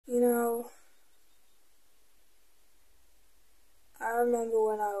remember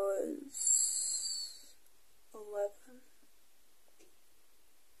when I was 11.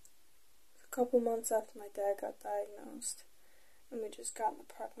 A couple months after my dad got diagnosed, and we just got the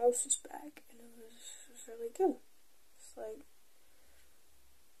prognosis back, and it was really good. It's like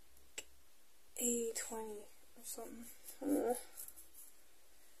 80-20 or something.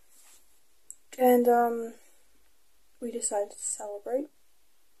 And we decided to celebrate,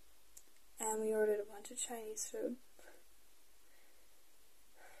 and we ordered a bunch of Chinese food.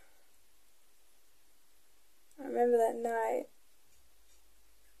 I remember that night,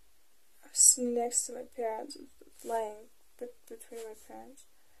 I was sitting next to my parents, laying between my parents,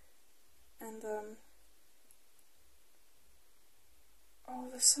 and all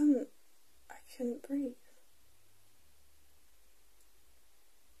of a sudden, I couldn't breathe.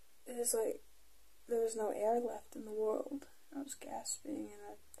 It was like there was no air left in the world. I was gasping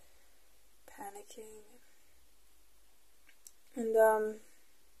and panicking, and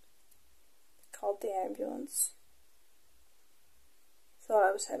called the ambulance. Thought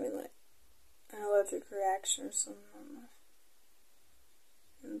I was having like an allergic reaction or something.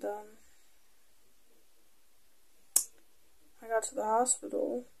 And I got to the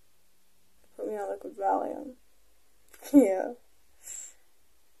hospital. They put me on liquid valium. Yeah.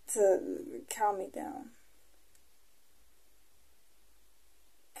 To calm me down.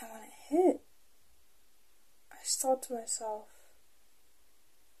 And when it hit, I just thought to myself,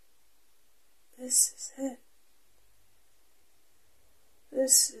 this is it.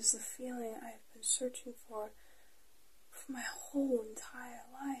 This is the feeling I've been searching for my whole entire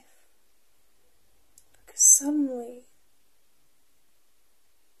life. Because suddenly,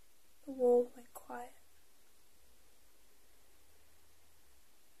 the world went quiet.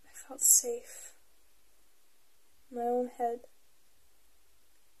 I felt safe in my own head.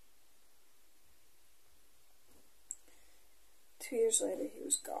 Two years later, he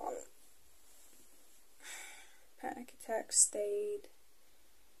was gone. Panic attack stayed,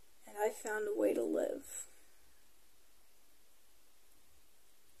 and I found a way to live.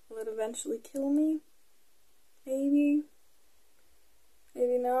 Will it eventually kill me? Maybe.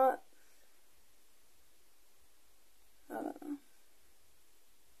 Maybe not. I don't know.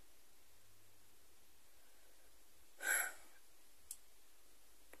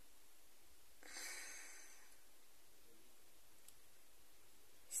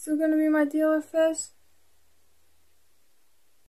 Still gonna be my dealer, Fizz?